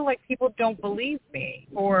 I feel like people don't believe me,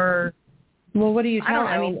 or. Well, what do you tell?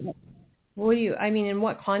 In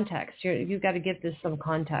what context? You've got to give this some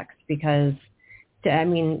context because,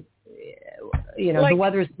 the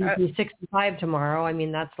weather's going to be 65 tomorrow. I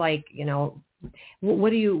mean, that's like,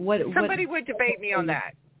 Somebody would debate me on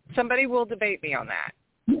that. Somebody will debate me on that.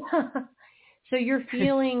 So you're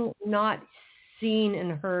feeling not seen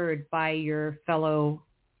and heard by your fellow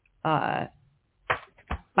and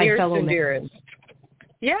dearest.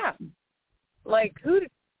 Yeah. Like,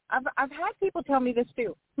 I've had people tell me this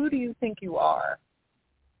too. Who do you think you are?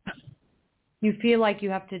 You feel like you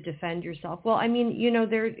have to defend yourself. Well, I mean,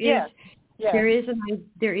 there is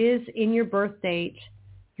in your birth date.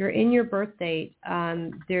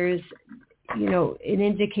 There's an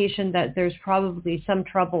indication that there's probably some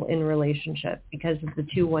trouble in relationship because of the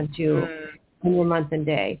 212 in your month and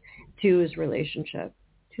day. 2 is relationship.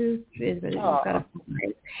 2 is, but you've got a 5.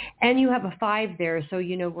 And you have a 5 there, so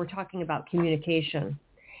we're talking about communication.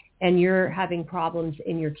 And you're having problems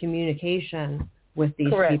in your communication with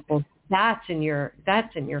these people. That's in your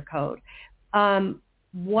code.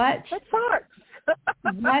 What? That sucks.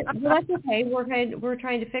 Well, that's okay. We're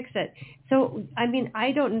trying to fix it. So, I mean,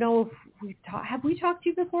 I don't know if have we talked to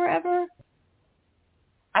you before ever?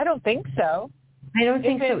 I don't think so. I don't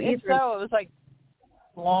think so either. If so, it was like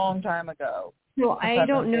a long time ago. So I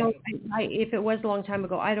don't know if it was a long time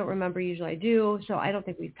ago. I don't remember. Usually I do. So I don't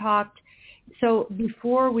think we've talked. So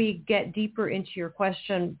before we get deeper into your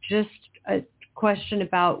question, just a question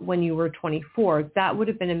about when you were 24. That would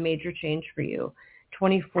have been a major change for you.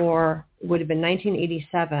 24 would have been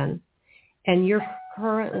 1987, and you're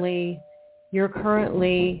currently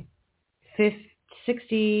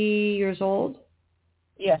 60 years old?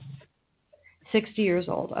 Yes. 60 years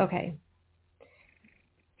old. Okay.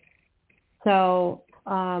 So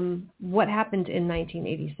what happened in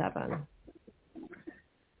 1987?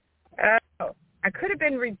 I could have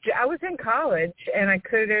been, I was in college, and I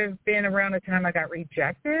could have been around the time I got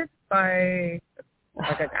rejected by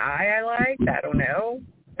like a guy I liked. I don't know.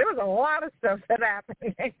 There was a lot of stuff that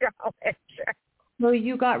happened in college. Well,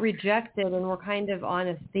 you got rejected, and we're kind of on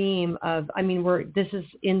a theme of, this is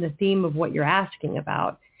in the theme of what you're asking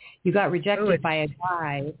about. You got rejected by a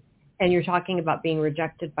guy, and you're talking about being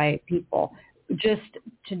rejected by people. Just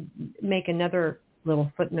to make another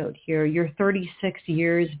little footnote here, you're 36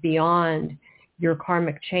 years beyond your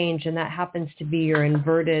karmic change, and that happens to be your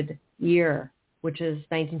inverted year, which is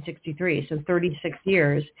 1963. So 36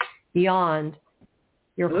 years beyond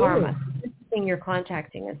your karma. This thing you're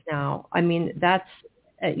contacting us now.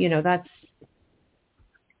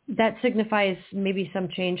 That signifies maybe some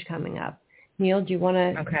change coming up. Neil, do you want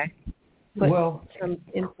to put some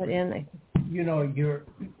input in?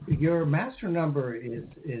 Your master number is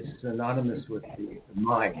synonymous with the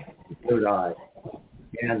mind, the third eye.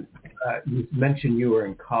 And you mentioned you were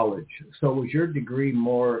in college. So was your degree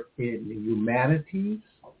more in the humanities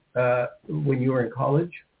when you were in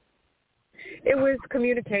college? It was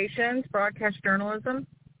communications, broadcast journalism.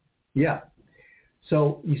 Yeah.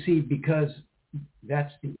 So you see, because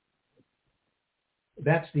that's the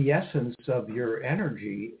essence of your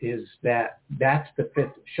energy, is that's the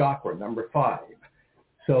fifth chakra, number 5.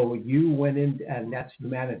 So you went in, and that's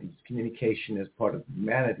humanities. Communication is part of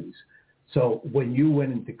humanities. So when you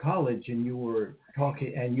went into college and you were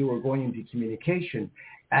talking and you were going into communication,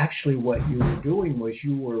 actually what you were doing was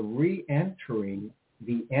you were re-entering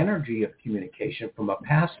the energy of communication from a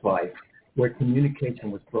past life where communication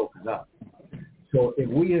was broken up. So if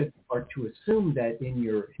we are to assume that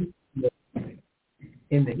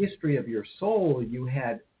in the history of your soul, you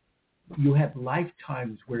had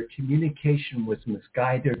lifetimes where communication was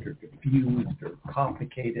misguided or confused or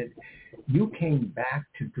complicated, you came back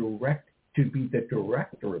to be the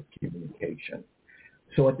director of communication.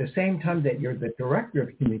 So at the same time that you're the director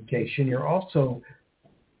of communication, you're also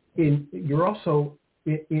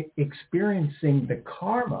experiencing the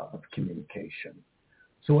karma of communication.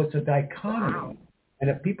 So it's a dichotomy. Wow. And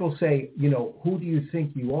if people say, who do you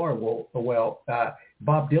think you are? Well,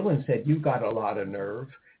 Bob Dylan said, you got a lot of nerve.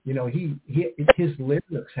 His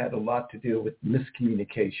lyrics had a lot to do with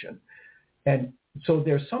miscommunication. And so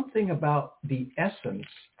there's something about the essence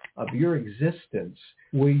of your existence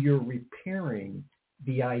where you're repairing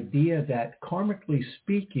the idea that, karmically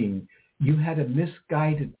speaking, you had a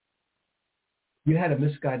misguided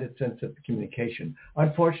sense of communication.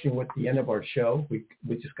 Unfortunately, with the end of our show, we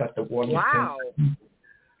just got the warning. Wow.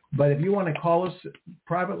 But if you want to call us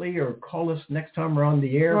privately or call us next time we're on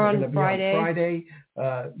the air, we're going to be on Friday.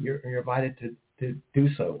 You're invited to do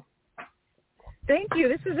so. Thank you.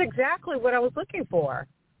 This is exactly what I was looking for.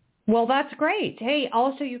 Well, that's great. Hey,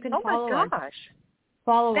 also you can follow us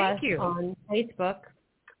on Facebook.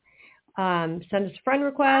 Send us a friend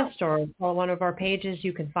request or follow one of our pages.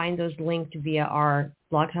 You can find those linked via our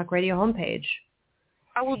Blog Talk Radio homepage.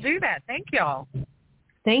 I will do that. Thank y'all.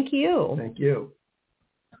 Thank you. Thank you.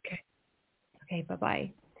 Okay, bye-bye.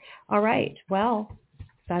 All right. Well,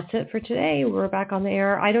 that's it for today. We're back on the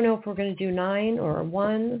air. I don't know if we're going to do 9 or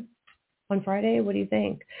 1 on Friday. What do you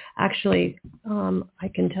think? Actually, I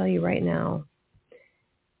can tell you right now.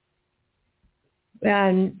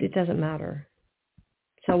 And it doesn't matter.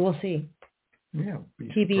 So we'll see. Yeah.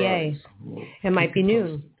 TBA. It might be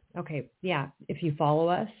noon. Okay. Yeah. If you follow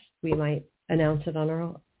us, we might announce it on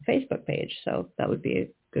our Facebook page. So that would be a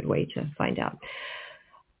good way to find out.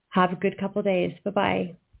 Have a good couple of days.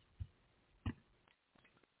 Bye-bye.